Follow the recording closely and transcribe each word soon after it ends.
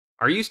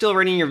Are you still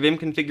writing your Vim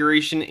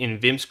configuration in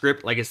Vim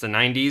script like it's the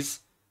 90s?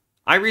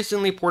 I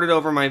recently ported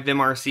over my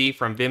vimrc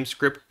from Vim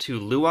script to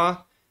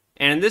Lua,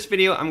 and in this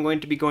video I'm going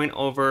to be going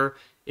over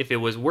if it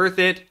was worth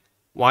it,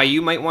 why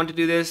you might want to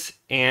do this,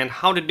 and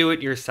how to do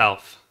it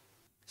yourself.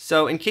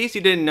 So in case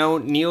you didn't know,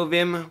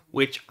 Neovim,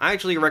 which I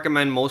actually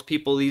recommend most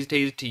people these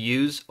days to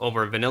use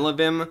over vanilla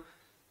Vim,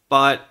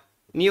 but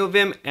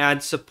Neovim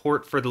adds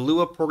support for the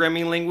Lua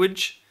programming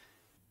language,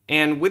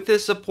 and with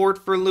this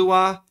support for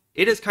Lua,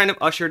 it has kind of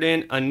ushered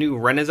in a new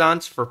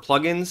renaissance for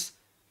plugins,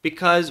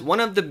 because one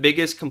of the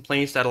biggest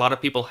complaints that a lot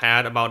of people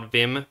had about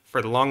Vim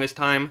for the longest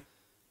time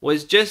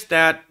was just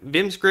that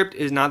Vim script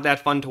is not that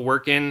fun to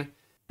work in,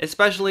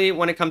 especially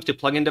when it comes to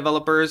plugin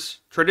developers.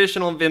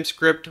 Traditional Vim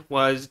script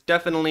was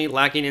definitely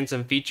lacking in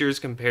some features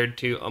compared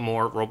to a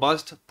more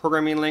robust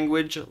programming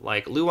language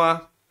like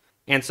Lua.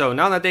 And so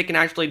now that they can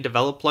actually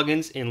develop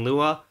plugins in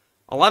Lua,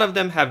 a lot of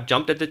them have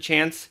jumped at the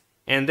chance,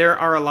 and there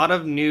are a lot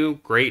of new,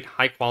 great,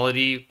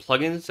 high-quality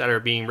plugins that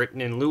are being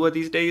written in Lua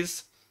these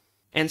days.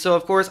 And so,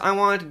 of course, I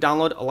wanted to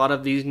download a lot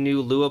of these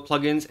new Lua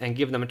plugins and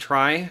give them a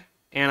try.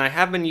 And I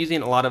have been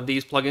using a lot of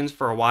these plugins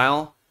for a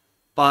while.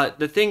 But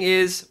the thing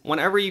is,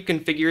 whenever you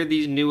configure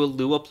these new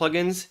Lua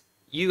plugins,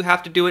 you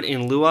have to do it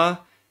in Lua.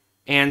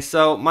 And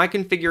so my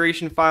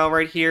configuration file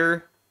right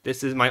here,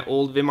 this is my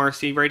old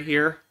vimrc right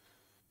here.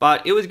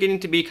 But it was getting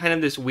to be kind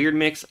of this weird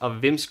mix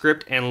of Vim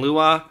script and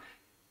Lua.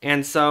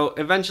 And so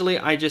eventually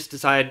I just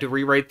decided to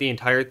rewrite the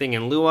entire thing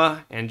in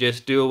Lua and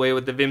just do away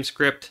with the Vim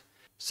script.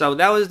 So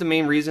that was the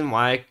main reason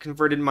why I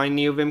converted my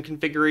Neovim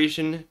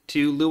configuration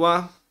to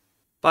Lua.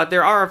 But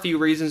there are a few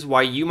reasons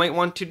why you might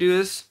want to do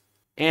this.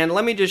 And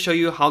let me just show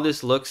you how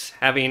this looks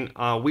having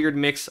a weird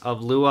mix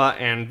of Lua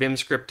and Vim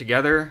script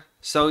together.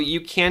 So you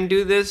can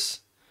do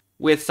this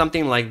with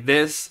something like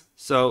this.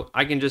 So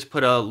I can just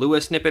put a Lua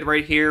snippet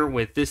right here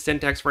with this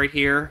syntax right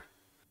here.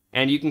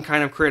 And you can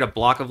kind of create a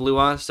block of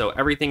Lua, so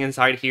everything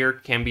inside here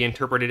can be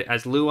interpreted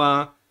as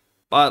Lua.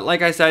 But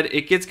like I said,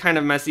 it gets kind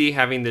of messy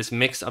having this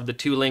mix of the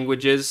two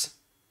languages.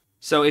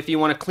 So if you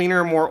want a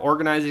cleaner, more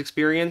organized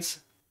experience,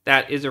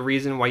 that is a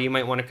reason why you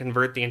might want to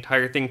convert the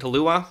entire thing to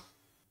Lua.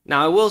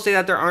 Now I will say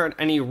that there aren't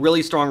any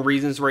really strong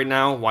reasons right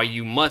now why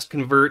you must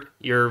convert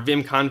your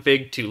Vim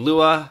config to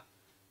Lua.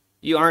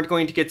 You aren't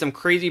going to get some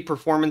crazy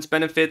performance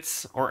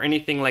benefits or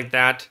anything like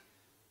that.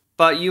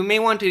 But you may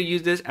want to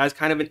use this as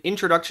kind of an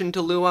introduction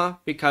to Lua,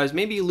 because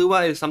maybe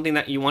Lua is something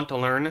that you want to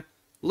learn.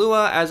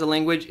 Lua as a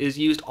language is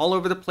used all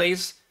over the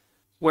place,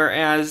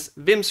 whereas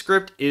Vim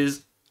script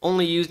is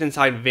only used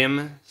inside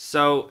Vim,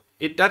 so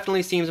it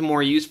definitely seems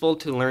more useful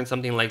to learn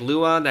something like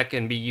Lua that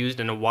can be used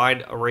in a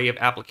wide array of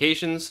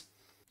applications.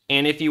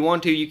 And if you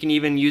want to, you can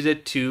even use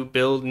it to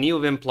build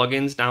Neovim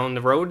plugins down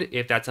the road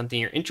if that's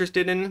something you're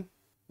interested in.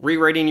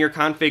 Rewriting your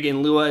config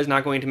in Lua is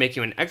not going to make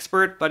you an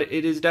expert, but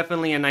it is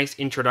definitely a nice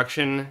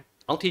introduction.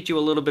 I'll teach you a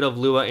little bit of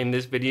Lua in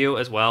this video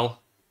as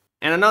well.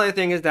 And another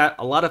thing is that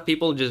a lot of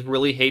people just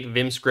really hate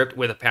Vim script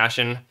with a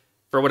passion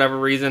for whatever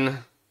reason.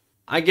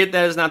 I get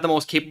that it's not the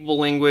most capable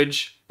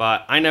language,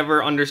 but I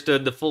never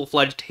understood the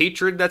full-fledged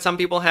hatred that some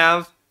people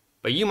have.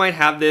 But you might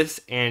have this,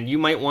 and you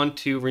might want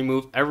to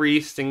remove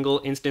every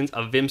single instance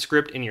of Vim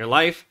script in your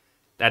life.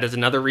 That is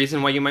another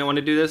reason why you might want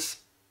to do this.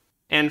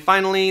 And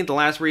finally, the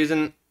last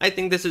reason, I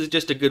think this is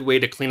just a good way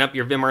to clean up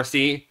your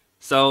vimrc.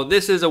 So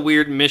this is a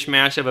weird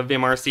mishmash of a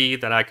vimrc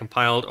that I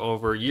compiled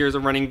over years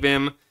of running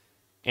Vim,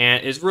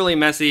 and it's really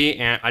messy,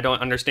 and I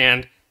don't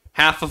understand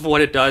half of what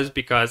it does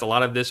because a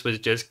lot of this was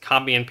just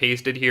copy and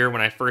pasted here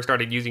when I first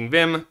started using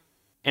Vim.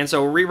 And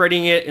so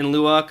rewriting it in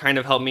Lua kind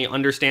of helped me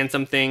understand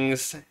some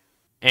things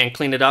and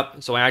clean it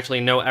up so I actually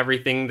know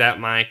everything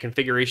that my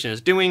configuration is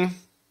doing.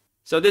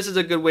 So this is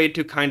a good way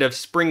to kind of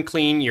spring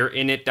clean your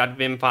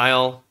init.vim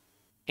file.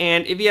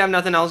 And if you have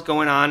nothing else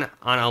going on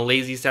a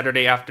lazy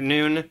Saturday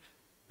afternoon,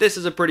 this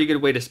is a pretty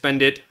good way to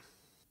spend it.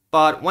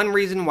 But one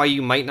reason why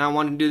you might not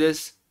want to do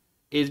this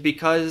is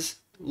because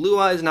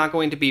Lua is not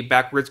going to be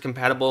backwards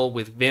compatible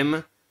with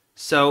Vim.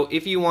 So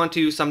if you want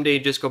to someday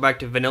just go back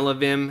to vanilla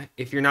Vim,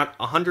 if you're not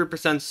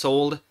 100%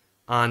 sold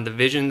on the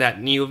vision that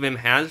Neovim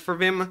has for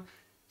Vim,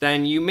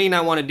 then you may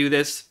not want to do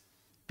this,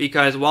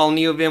 because while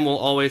Neovim will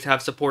always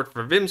have support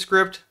for Vim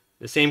script,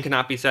 the same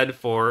cannot be said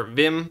for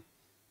Vim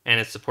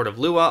and its support of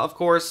Lua, of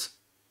course.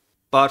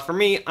 But for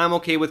me, I'm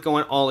okay with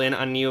going all in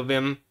on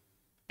Neovim.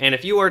 And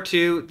if you are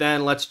too,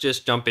 then let's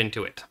just jump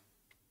into it.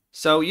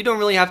 So you don't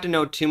really have to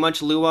know too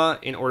much Lua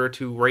in order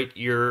to write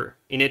your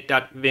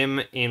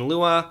init.vim in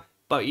Lua,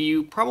 but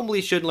you probably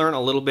should learn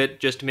a little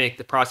bit just to make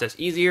the process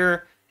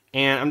easier.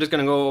 And I'm just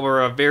going to go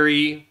over a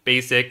very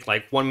basic,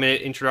 like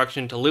 1-minute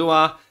introduction to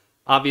Lua.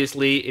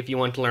 Obviously, if you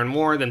want to learn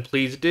more, then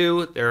please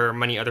do. There are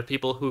many other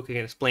people who can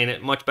explain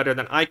it much better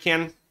than I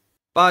can.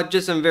 But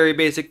just some very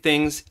basic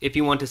things. If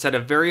you want to set a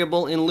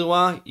variable in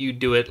Lua, you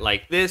do it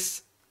like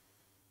this.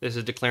 This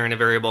is declaring a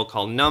variable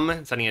called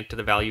num, setting it to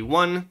the value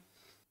 1.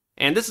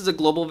 And this is a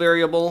global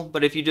variable,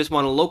 but if you just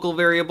want a local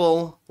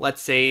variable,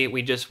 let's say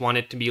we just want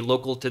it to be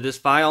local to this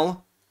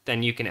file,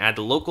 then you can add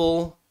the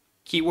local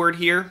keyword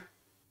here,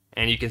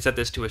 and you can set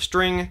this to a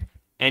string,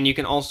 And you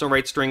can also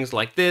write strings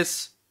like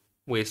this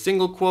with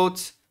single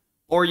quotes,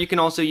 or you can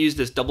also use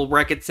this double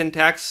bracket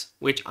syntax,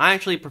 which I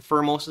actually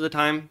prefer most of the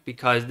time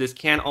because this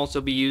can also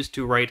be used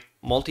to write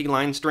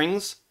multi-line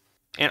strings.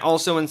 And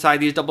also inside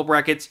these double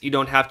brackets, you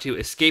don't have to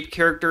escape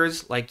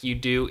characters like you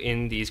do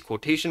in these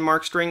quotation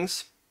mark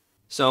strings.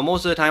 So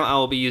most of the time I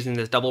will be using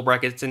this double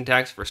bracket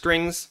syntax for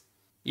strings.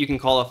 You can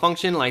call a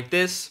function like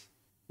this.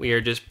 We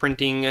are just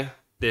printing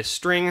this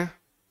string.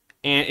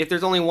 And if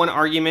there's only one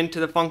argument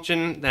to the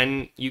function,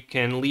 then you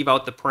can leave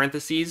out the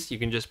parentheses. You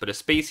can just put a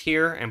space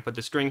here and put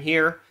the string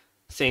here.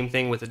 Same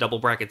thing with the double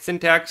bracket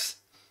syntax.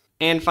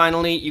 And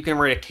finally, you can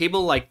write a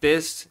table like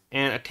this.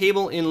 And a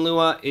table in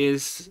Lua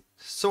is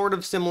sort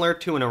of similar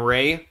to an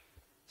array.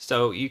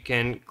 So you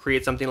can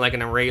create something like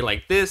an array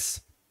like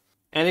this.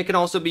 And it can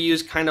also be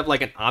used kind of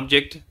like an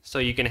object. So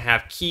you can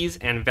have keys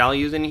and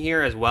values in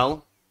here as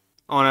well.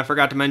 Oh, and I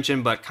forgot to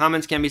mention, but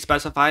comments can be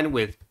specified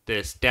with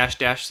this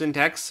 --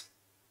 syntax.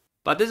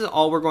 But this is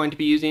all we're going to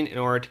be using in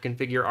order to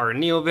configure our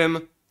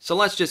Neovim, so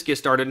let's just get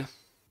started.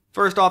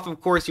 First off,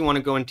 of course, you want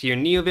to go into your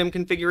Neovim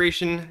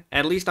configuration.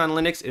 At least on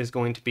Linux, it is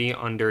going to be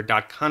under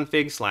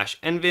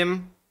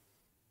 .config/nvim.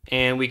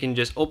 And we can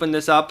just open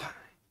this up,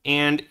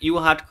 and you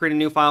will have to create a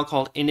new file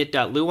called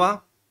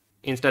init.lua.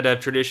 Instead of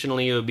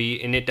traditionally, it would be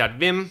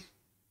init.vim.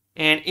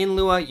 And in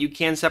Lua, you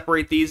can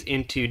separate these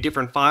into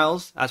different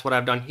files. That's what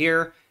I've done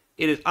here.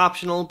 It is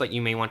optional, but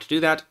you may want to do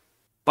that.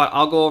 But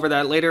I'll go over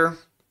that later.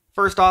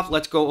 First off,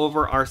 let's go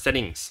over our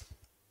settings.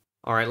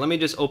 Alright, let me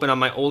just open up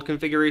my old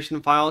configuration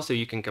file so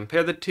you can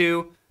compare the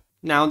two.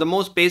 Now, the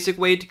most basic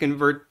way to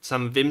convert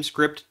some Vim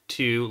script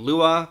to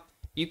Lua,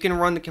 you can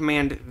run the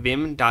command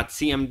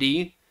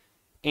vim.cmd,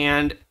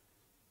 and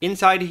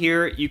inside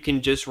here you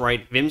can just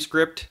write Vim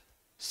script.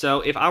 So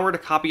if I were to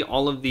copy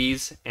all of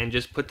these and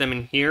just put them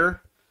in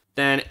here,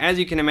 then as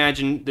you can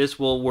imagine, this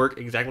will work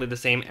exactly the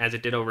same as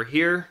it did over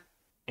here.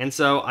 And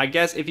so I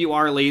guess if you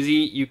are lazy,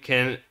 you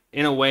can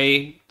in a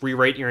way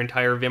rewrite your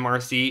entire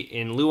vimrc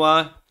in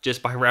Lua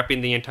just by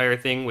wrapping the entire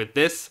thing with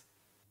this.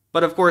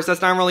 But of course,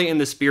 that's not really in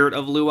the spirit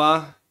of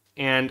Lua.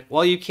 And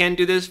while you can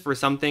do this for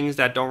some things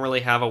that don't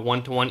really have a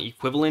one-to-one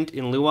equivalent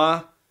in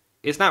Lua,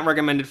 it's not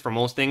recommended for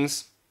most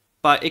things.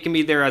 But it can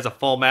be there as a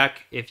fallback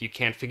if you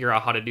can't figure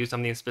out how to do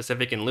something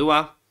specific in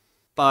Lua.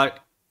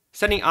 But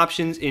setting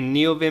options in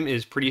Neovim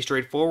is pretty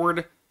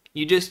straightforward.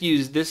 You just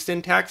use this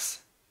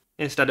syntax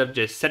instead of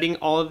just setting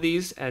all of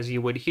these as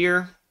you would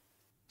here.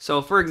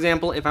 So for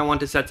example, if I want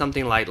to set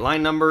something like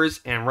line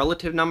numbers and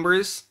relative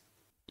numbers,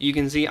 you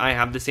can see I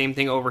have the same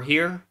thing over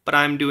here, but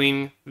I'm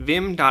doing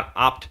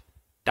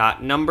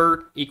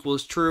vim.opt.number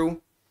equals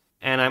true,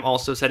 and I'm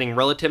also setting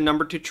relative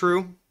number to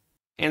true.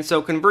 And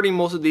so converting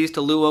most of these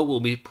to Lua will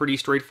be pretty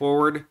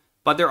straightforward,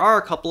 but there are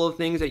a couple of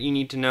things that you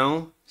need to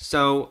know.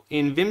 So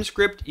in Vim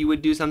script, you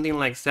would do something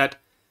like set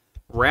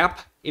wrap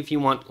if you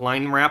want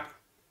line wrap,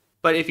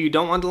 but if you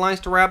don't want the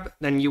lines to wrap,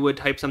 then you would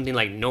type something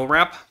like no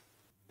wrap.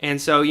 And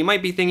so you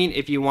might be thinking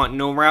if you want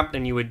no wrap,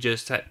 then you would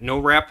just set no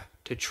wrap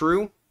to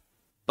true.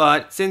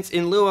 But since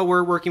in Lua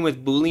we're working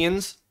with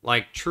booleans,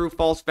 like true,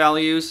 false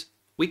values,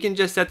 we can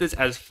just set this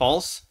as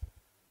false.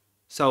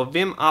 So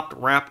vim opt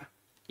wrap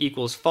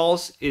equals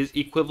false is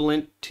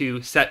equivalent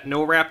to set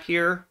no wrap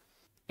here.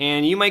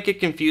 And you might get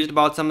confused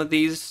about some of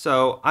these,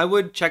 so I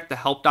would check the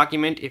help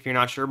document if you're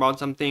not sure about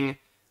something.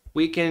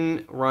 We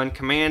can run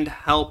command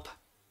help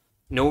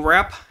no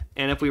wrap,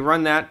 and if we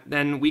run that,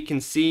 then we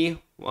can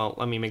see, well,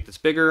 let me make this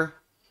bigger,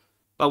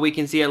 but we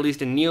can see at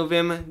least in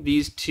Neovim,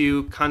 these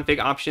two config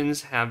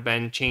options have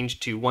been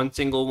changed to one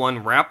single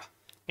one wrap,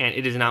 and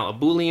it is now a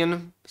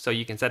boolean, so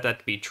you can set that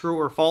to be true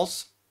or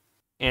false.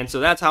 And so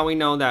that's how we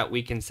know that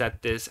we can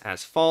set this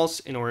as false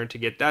in order to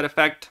get that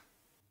effect.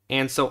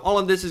 And so all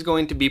of this is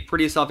going to be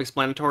pretty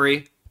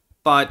self-explanatory,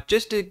 but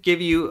just to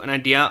give you an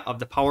idea of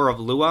the power of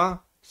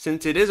Lua,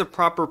 since it is a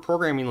proper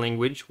programming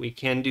language, we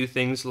can do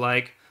things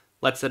like,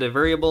 let's set a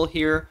variable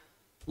here,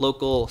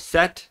 local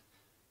set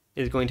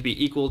is going to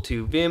be equal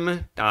to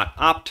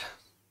vim.opt,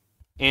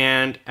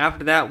 and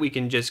after that we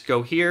can just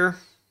go here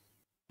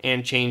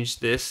and change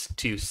this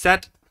to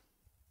set,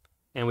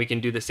 and we can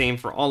do the same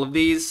for all of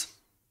these.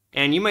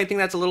 And you might think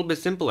that's a little bit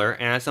simpler,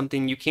 and that's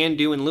something you can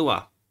do in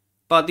Lua.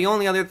 But the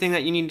only other thing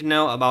that you need to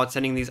know about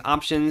setting these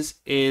options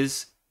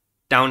is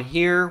down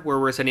here where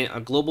we're setting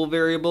a global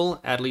variable,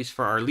 at least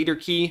for our leader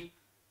key.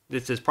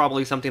 This is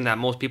probably something that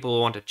most people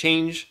will want to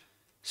change.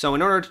 So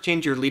in order to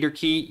change your leader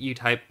key, you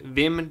type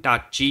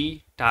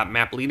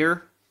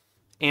vim.g.mapLeader.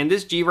 And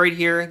this G right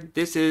here,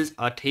 this is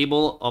a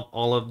table of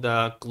all of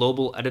the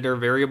global editor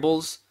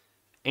variables.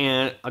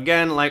 And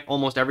again, like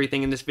almost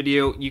everything in this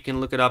video, you can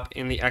look it up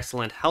in the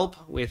excellent help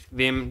with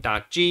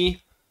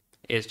vim.g.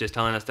 It's just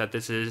telling us that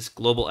this is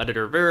global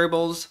editor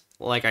variables,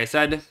 like I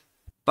said.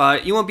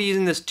 But you won't be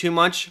using this too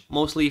much,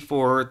 mostly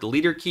for the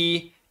leader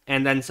key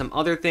and then some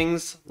other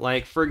things,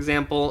 like for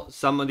example,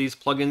 some of these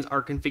plugins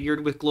are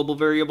configured with global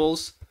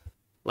variables.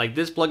 Like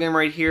this plugin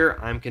right here,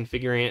 I'm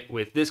configuring it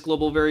with this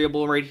global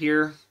variable right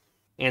here.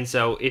 And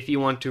so if you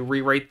want to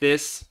rewrite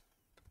this,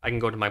 I can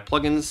go to my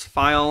plugins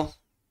file,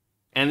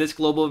 And this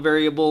global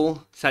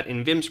variable set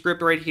in Vim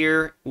script right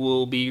here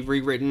will be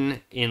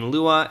rewritten in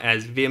Lua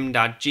as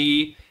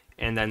vim.g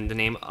and then the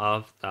name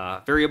of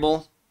the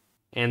variable.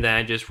 And then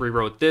I just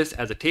rewrote this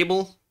as a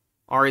table.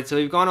 Alright, so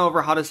we've gone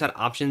over how to set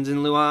options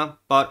in Lua,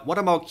 but what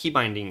about key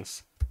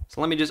bindings?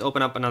 So let me just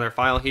open up another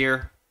file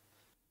here.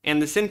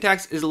 And the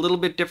syntax is a little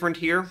bit different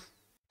here,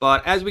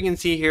 but as we can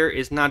see here,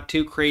 it's not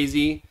too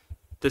crazy.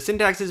 The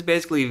syntax is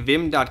basically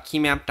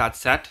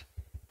vim.keymap.set,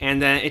 and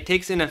then it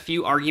takes in a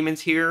few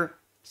arguments here.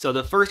 So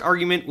the first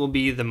argument will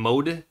be the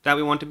mode that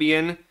we want to be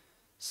in.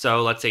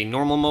 So let's say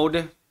normal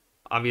mode.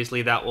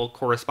 Obviously that will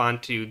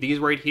correspond to these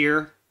right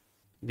here,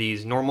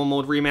 these normal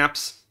mode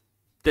remaps.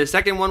 The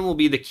second one will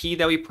be the key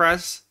that we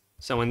press.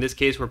 So in this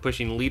case, we're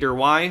pushing leader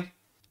Y.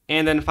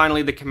 And then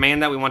finally the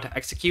command that we want to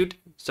execute.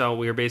 So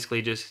we're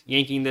basically just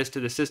yanking this to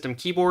the system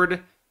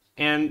keyboard.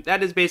 And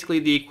that is basically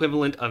the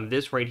equivalent of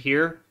this right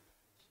here.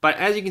 But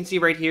as you can see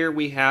right here,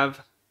 we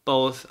have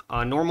both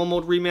a normal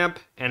mode remap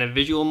and a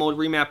visual mode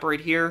remap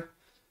right here.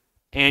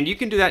 And you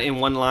can do that in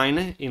one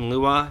line in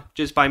Lua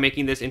just by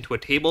making this into a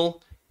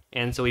table.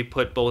 And so we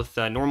put both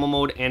normal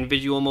mode and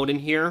visual mode in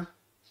here.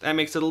 That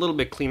makes it a little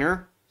bit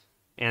cleaner.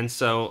 And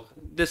so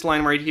this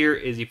line right here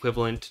is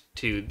equivalent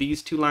to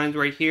these two lines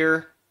right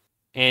here.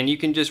 And you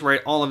can just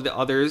write all of the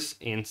others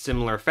in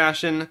similar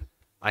fashion.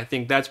 I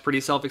think that's pretty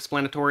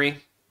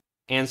self-explanatory.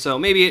 And so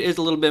maybe it is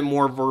a little bit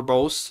more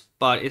verbose,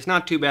 but it's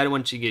not too bad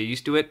once you get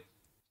used to it.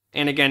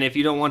 And again, if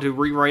you don't want to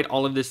rewrite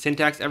all of this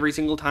syntax every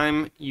single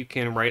time, you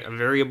can write a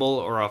variable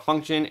or a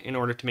function in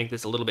order to make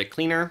this a little bit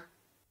cleaner.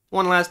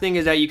 One last thing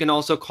is that you can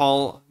also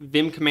call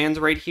vim commands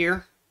right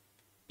here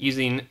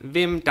using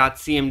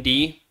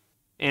vim.cmd.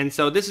 And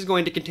so this is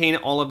going to contain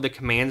all of the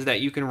commands that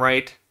you can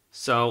write.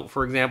 So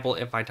for example,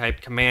 if I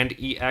type command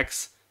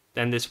ex,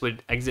 then this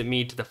would exit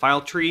me to the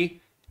file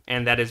tree.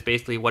 And that is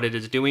basically what it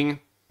is doing.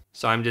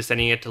 So I'm just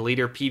sending it to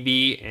leader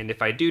pv. And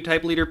if I do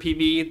type leader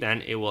pv,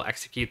 then it will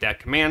execute that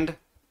command.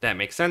 That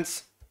makes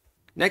sense.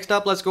 Next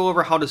up, let's go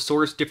over how to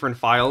source different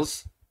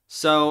files.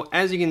 So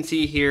as you can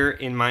see here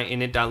in my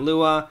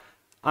init.lua,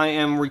 I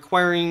am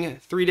requiring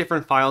 3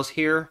 different files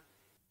here.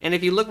 And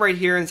if you look right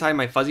here inside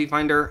my fuzzy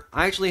finder,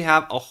 I actually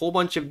have a whole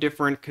bunch of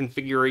different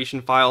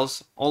configuration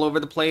files all over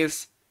the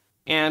place.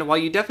 And while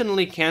you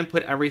definitely can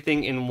put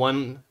everything in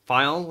one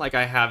file like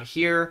I have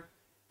here,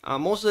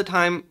 most of the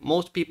time,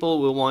 most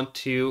people will want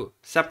to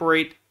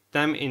separate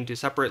them into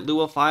separate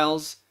Lua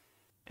files.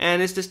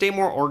 And it's to stay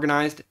more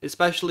organized,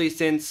 especially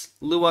since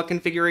Lua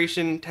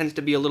configuration tends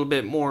to be a little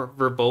bit more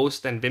verbose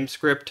than Vim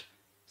script.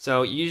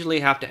 So you usually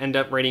have to end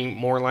up writing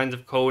more lines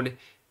of code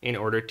in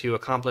order to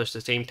accomplish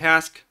the same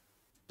task.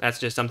 That's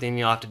just something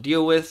you'll have to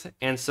deal with.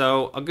 And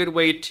so a good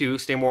way to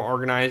stay more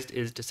organized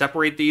is to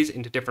separate these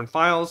into different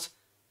files,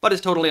 but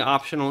it's totally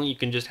optional. You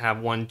can just have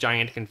one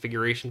giant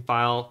configuration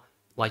file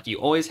like you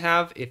always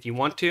have if you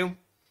want to.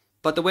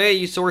 But the way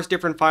you source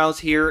different files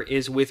here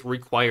is with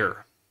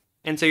require.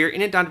 And so your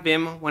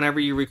init.vim, whenever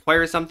you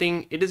require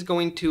something, it is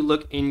going to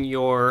look in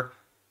your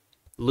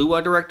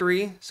Lua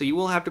directory. So you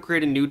will have to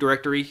create a new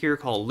directory here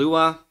called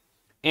Lua.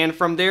 And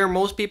from there,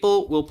 most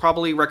people will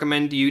probably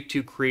recommend you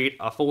to create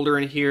a folder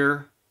in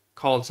here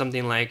called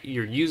something like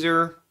your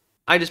user.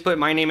 I just put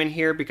my name in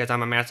here because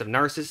I'm a massive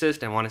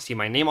narcissist and want to see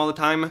my name all the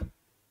time.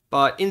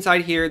 But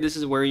inside here, this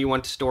is where you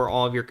want to store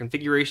all of your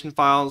configuration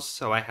files.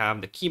 So I have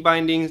the key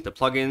bindings, the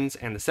plugins,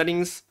 and the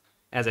settings,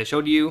 as I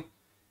showed you.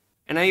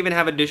 And I even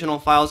have additional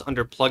files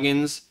under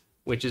plugins,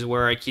 which is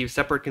where I keep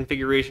separate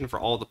configuration for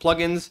all the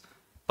plugins,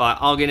 but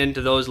I'll get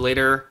into those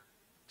later.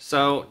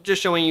 So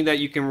just showing you that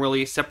you can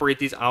really separate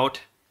these out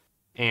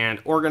and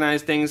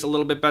organize things a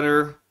little bit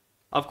better.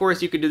 Of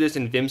course, you could do this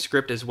in Vim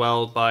script as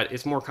well, but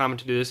it's more common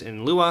to do this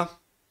in Lua.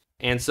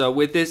 And so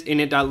with this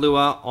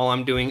init.lua, all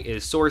I'm doing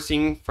is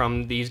sourcing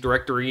from these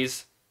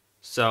directories.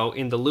 So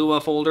in the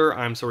Lua folder,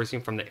 I'm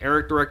sourcing from the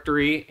Eric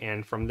directory,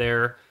 and from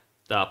there,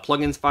 the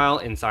plugins file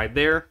inside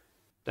there.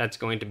 That's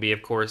going to be,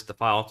 of course, the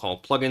file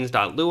called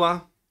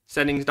plugins.lua,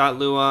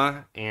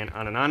 settings.lua, and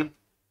on and on.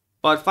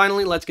 But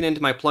finally, let's get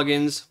into my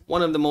plugins.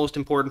 One of the most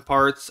important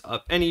parts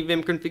of any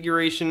Vim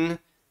configuration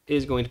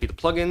is going to be the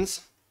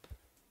plugins.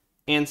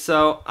 And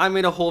so I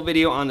made a whole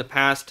video on the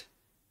past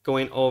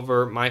going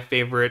over my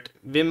favorite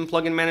Vim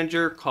plugin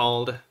manager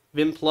called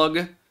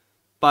vim-plug.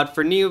 But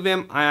for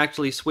Neovim, I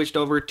actually switched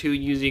over to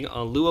using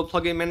a Lua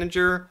plugin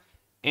manager.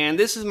 And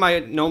this is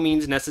by no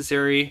means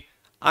necessary.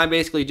 I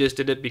basically just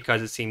did it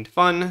because it seemed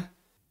fun,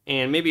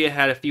 and maybe it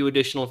had a few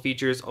additional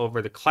features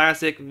over the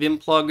classic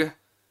vim-plug.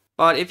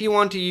 But if you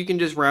want to, you can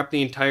just wrap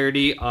the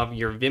entirety of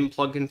your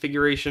vim-plug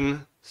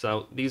configuration.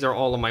 So these are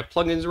all of my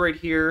plugins right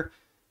here.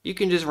 You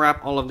can just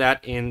wrap all of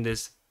that in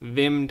this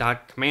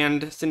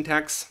vim.command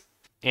syntax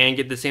and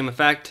get the same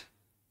effect.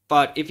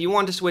 But if you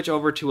want to switch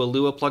over to a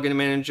Lua plugin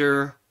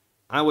manager,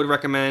 I would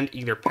recommend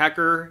either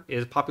Packer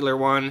is a popular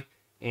one,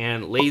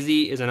 and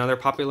Lazy is another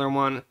popular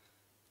one.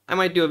 I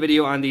might do a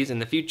video on these in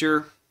the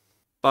future,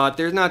 but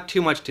there's not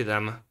too much to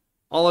them.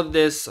 All of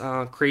this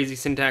crazy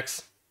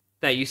syntax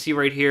that you see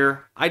right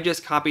here, I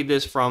just copied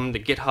this from the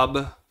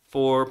GitHub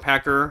for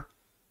Packer.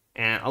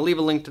 And I'll leave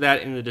a link to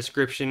that in the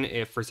description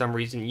if for some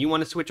reason you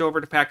want to switch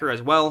over to Packer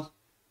as well.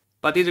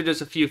 But these are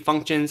just a few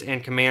functions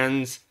and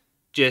commands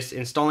just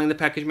installing the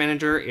package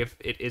manager if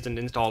it isn't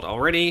installed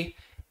already,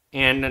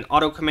 and an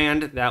auto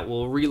command that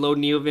will reload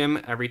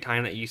Neovim every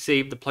time that you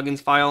save the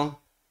plugins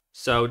file.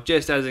 So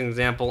just as an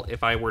example,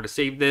 if I were to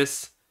save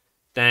this,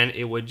 then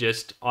it would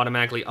just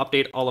automatically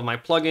update all of my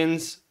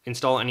plugins,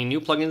 install any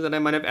new plugins that I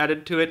might have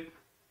added to it.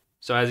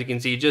 So as you can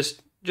see,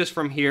 just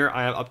from here,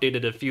 I have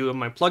updated a few of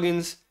my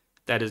plugins.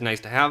 That is nice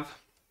to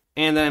have.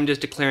 And then I'm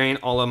just declaring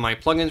all of my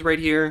plugins right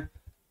here.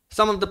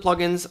 Some of the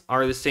plugins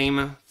are the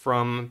same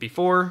from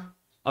before.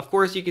 Of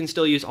course, you can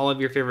still use all of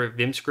your favorite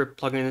Vim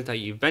script plugins that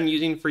you've been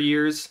using for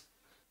years.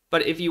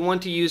 But if you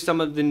want to use some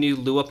of the new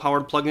Lua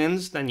powered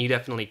plugins, then you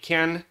definitely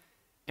can.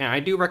 And I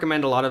do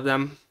recommend a lot of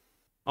them.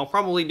 I'll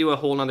probably do a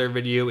whole nother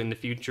video in the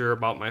future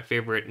about my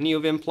favorite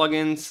Neovim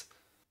plugins.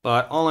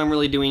 But all I'm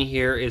really doing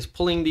here is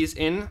pulling these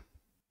in.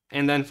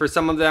 And then for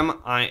some of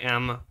them, I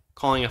am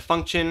calling a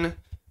function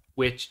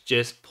which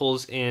just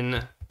pulls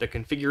in the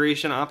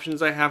configuration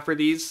options I have for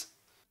these.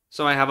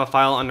 So I have a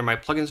file under my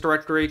plugins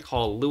directory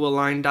called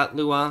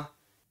lualine.lua.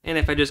 And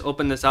if I just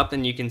open this up,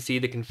 then you can see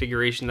the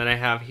configuration that I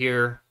have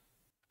here.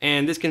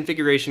 And this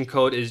configuration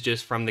code is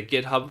just from the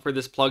GitHub for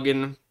this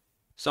plugin.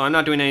 So I'm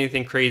not doing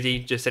anything crazy,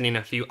 just setting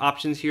a few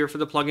options here for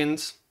the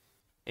plugins.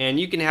 And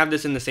you can have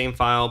this in the same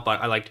file,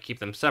 but I like to keep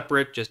them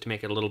separate just to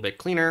make it a little bit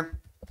cleaner.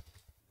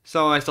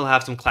 So I still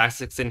have some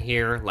classics in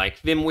here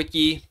like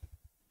VimWiki,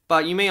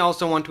 but you may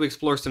also want to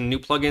explore some new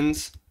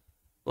plugins.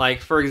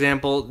 Like for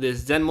example, this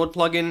Zen mode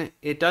plugin,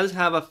 it does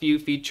have a few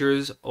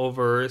features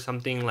over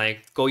something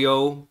like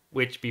Goyo,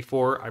 which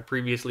before I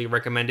previously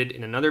recommended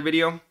in another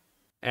video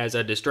as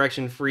a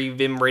distraction-free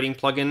Vim rating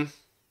plugin.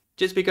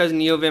 Just because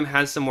Neovim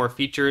has some more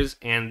features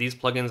and these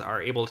plugins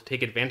are able to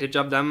take advantage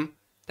of them,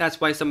 that's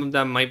why some of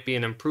them might be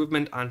an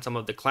improvement on some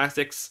of the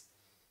classics.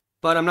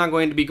 But I'm not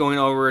going to be going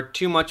over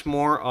too much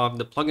more of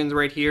the plugins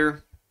right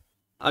here.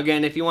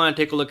 Again, if you want to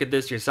take a look at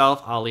this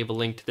yourself, I'll leave a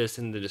link to this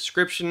in the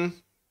description.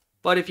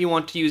 But if you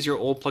want to use your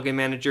old plugin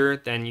manager,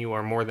 then you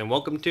are more than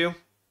welcome to.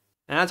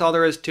 And that's all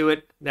there is to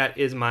it. That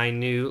is my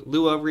new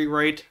Lua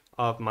rewrite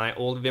of my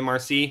old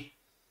vimrc.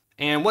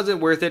 And was it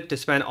worth it to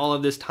spend all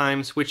of this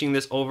time switching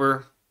this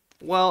over?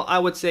 Well, I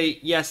would say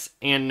yes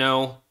and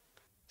no.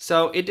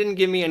 So it didn't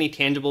give me any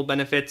tangible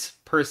benefits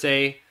per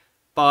se,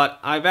 but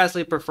I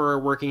vastly prefer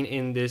working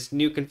in this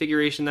new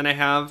configuration that I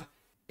have.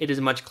 It is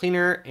much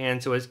cleaner,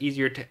 and so it's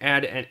easier to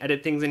add and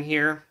edit things in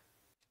here.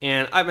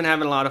 And I've been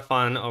having a lot of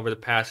fun over the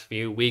past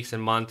few weeks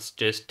and months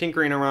just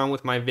tinkering around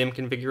with my Vim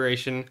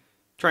configuration,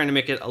 trying to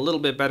make it a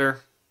little bit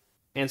better.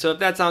 And so if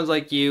that sounds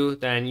like you,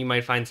 then you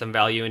might find some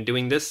value in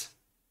doing this.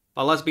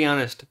 But let's be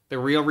honest, the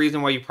real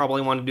reason why you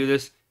probably want to do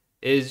this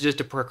is just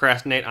to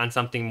procrastinate on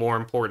something more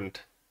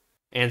important.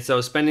 And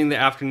so spending the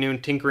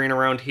afternoon tinkering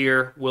around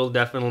here will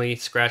definitely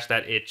scratch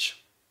that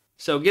itch.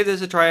 So give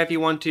this a try if you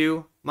want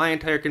to. My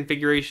entire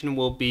configuration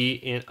will be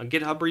in a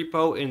GitHub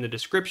repo in the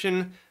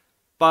description.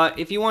 But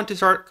if you want to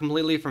start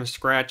completely from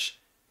scratch,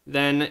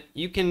 then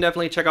you can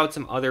definitely check out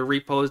some other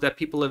repos that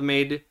people have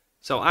made.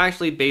 So I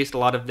actually based a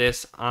lot of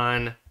this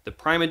on the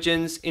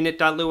Primogen's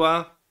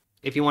init.lua.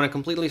 If you want to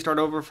completely start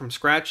over from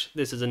scratch,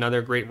 this is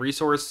another great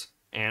resource,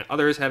 and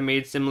others have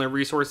made similar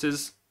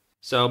resources.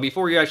 So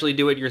before you actually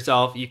do it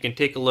yourself, you can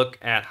take a look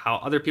at how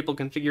other people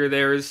configure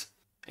theirs,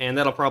 and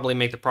that'll probably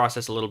make the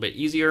process a little bit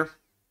easier.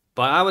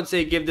 But I would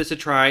say give this a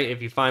try if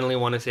you finally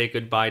want to say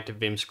goodbye to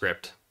Vim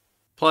script.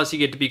 Plus, you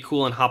get to be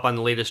cool and hop on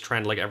the latest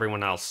trend like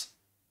everyone else.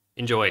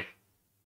 Enjoy.